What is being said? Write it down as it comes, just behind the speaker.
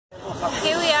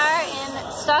Here we are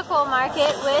in Stockholm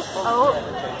Market with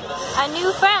a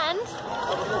new friend.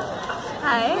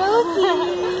 Hi.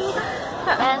 Rosie.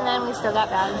 And then we still got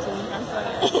Valentine.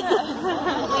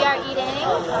 We are eating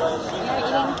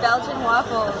Belgian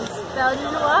waffles.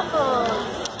 Belgian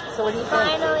waffles. So what do you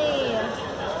think? Finally.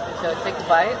 So take a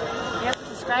bite. Yep.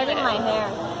 Describing my hair.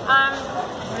 What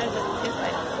does it taste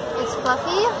like? It's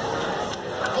fluffy.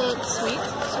 It's sweet.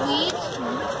 Sweet.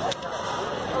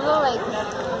 A little like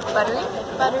buttery.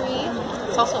 Buttery.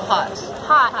 It's also hot.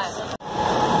 Hot.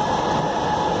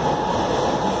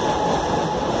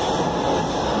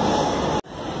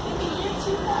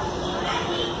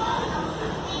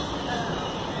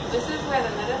 This is where the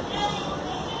middle.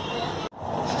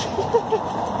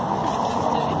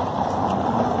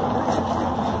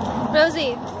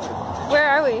 Rosie, where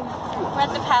are we? We're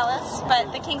at the palace,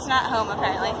 but the king's not home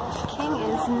apparently. The king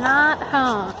is not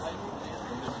home.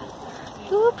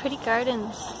 Ooh, pretty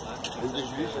gardens.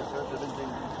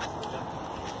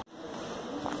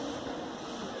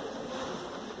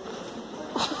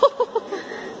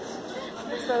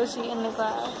 Rosie in the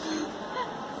glass.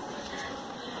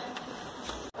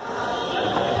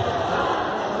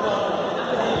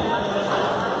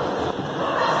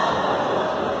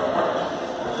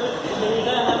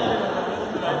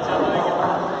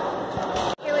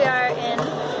 Here we are in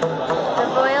the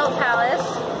royal palace,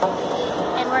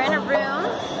 and we're in a room.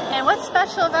 And what's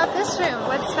special about this room?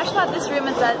 What's special about this room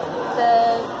is that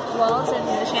the walls and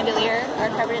the chandelier are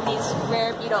covered in these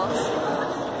rare beetles.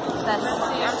 That's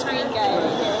the screen guy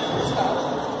right here.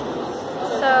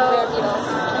 So, rare beetles.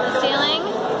 the ceiling,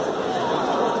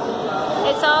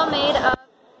 it's all made of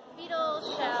beetle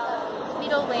shells,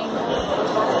 beetle wings,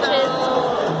 which is,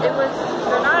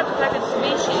 they're not a protected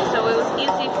species, so it was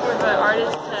easy for the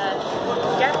artists to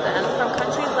get them from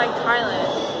countries like Thailand,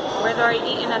 where they're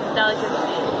eaten as a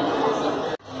delicacy.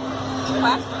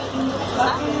 What?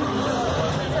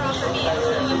 These are all for me.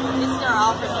 These are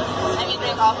all for me. I mean,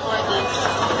 drink all four of these.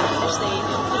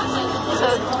 so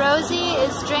Rosie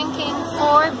is drinking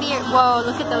 4 beer. Whoa,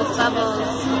 look at those bubbles.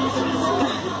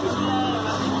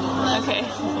 Okay.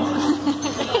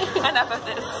 Enough of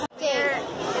this. Here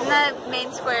in the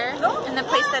main square, in the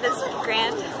place that is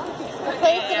grand. The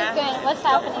place is good. What's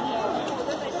happening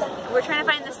here? We're trying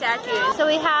to find the statues. So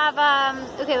we have,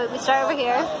 okay, wait, we start over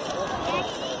here.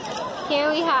 Here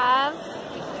we have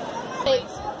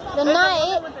the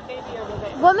knight.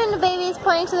 Woman and the baby is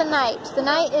pointing to the knight. The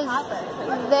knight is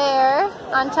there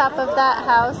on top of that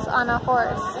house on a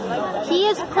horse. He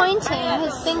is pointing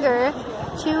his finger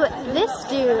to this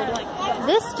dude.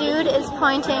 This dude is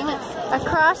pointing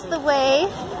across the way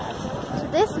to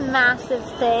this massive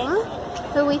thing,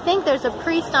 who we think there's a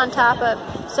priest on top of.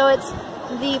 So it's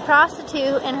the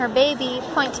prostitute and her baby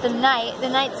point to the knight. The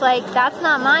knight's like, that's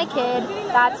not my kid,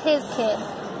 that's his kid.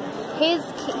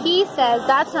 He says,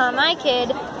 that's not my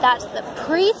kid, that's the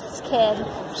priest's kid.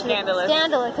 Scandalous.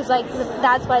 Scandalous, because like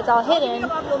that's why it's all hidden.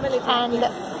 And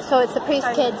so it's the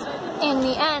priest's kids in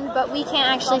the end, but we can't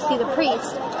actually see the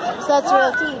priest. So that's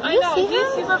real key. Do you see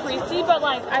he's him? super priesty, but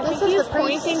like I This think is he's the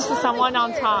priest. pointing to someone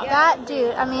on top. That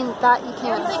dude, I mean, that you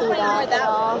can't see that at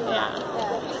all. Yeah.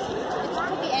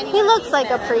 He looks like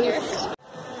a priest.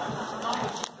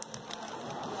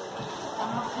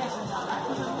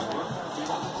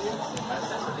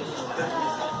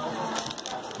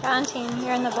 Valentine,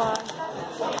 you're in the vlog.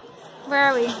 Where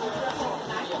are we?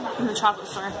 In the chocolate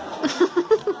store.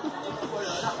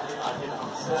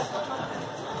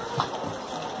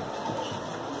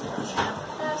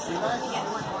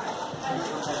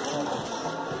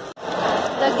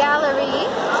 The gallery.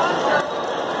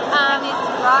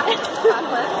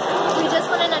 Chocolates. We just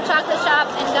went in a chocolate shop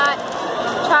and got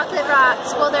chocolate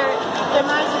rocks. Well, they're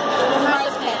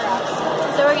marzipan.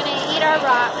 So we're gonna eat our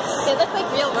rocks. They look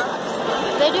like real rocks.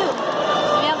 They do.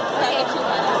 Yep. Okay.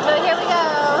 So here we go.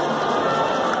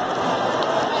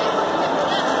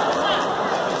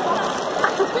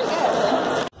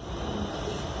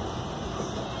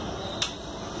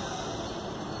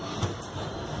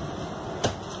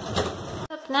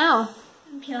 What's up now?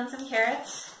 I'm peeling some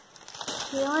carrots.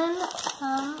 Peeling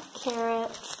some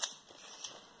carrots.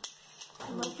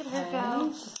 Look at her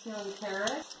go. She's peeling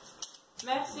carrots.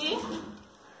 Merci.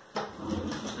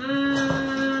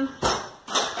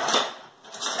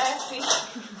 Merci.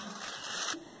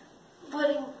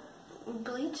 Putting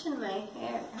bleach in my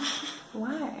hair.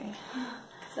 Why?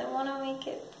 Because I want to make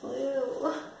it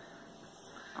blue.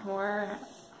 Or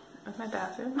with my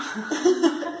bathroom.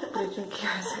 Bleaching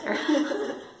Kira's hair.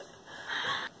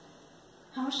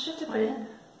 How much should you put in?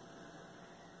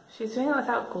 She's doing it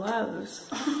without gloves,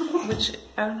 which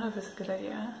I don't know if it's a good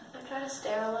idea. I'm trying to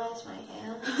sterilize my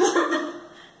hands.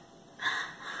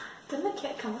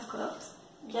 come with gloves?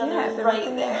 Yeah, they're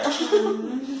right there.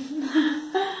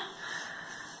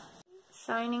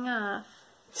 Signing off.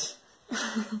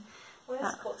 What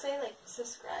does Colt say? Like,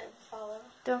 subscribe, follow.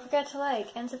 Don't forget to like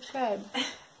and subscribe.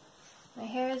 My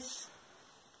hair is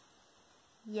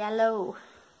yellow.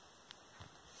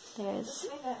 There's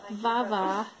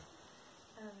Vava.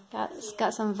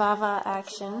 Got some Vava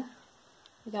action.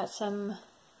 We got some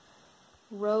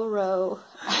Roro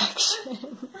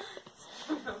action.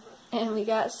 And we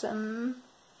got some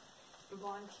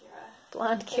Blonde Kira.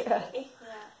 Blonde Kira.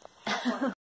 Yeah.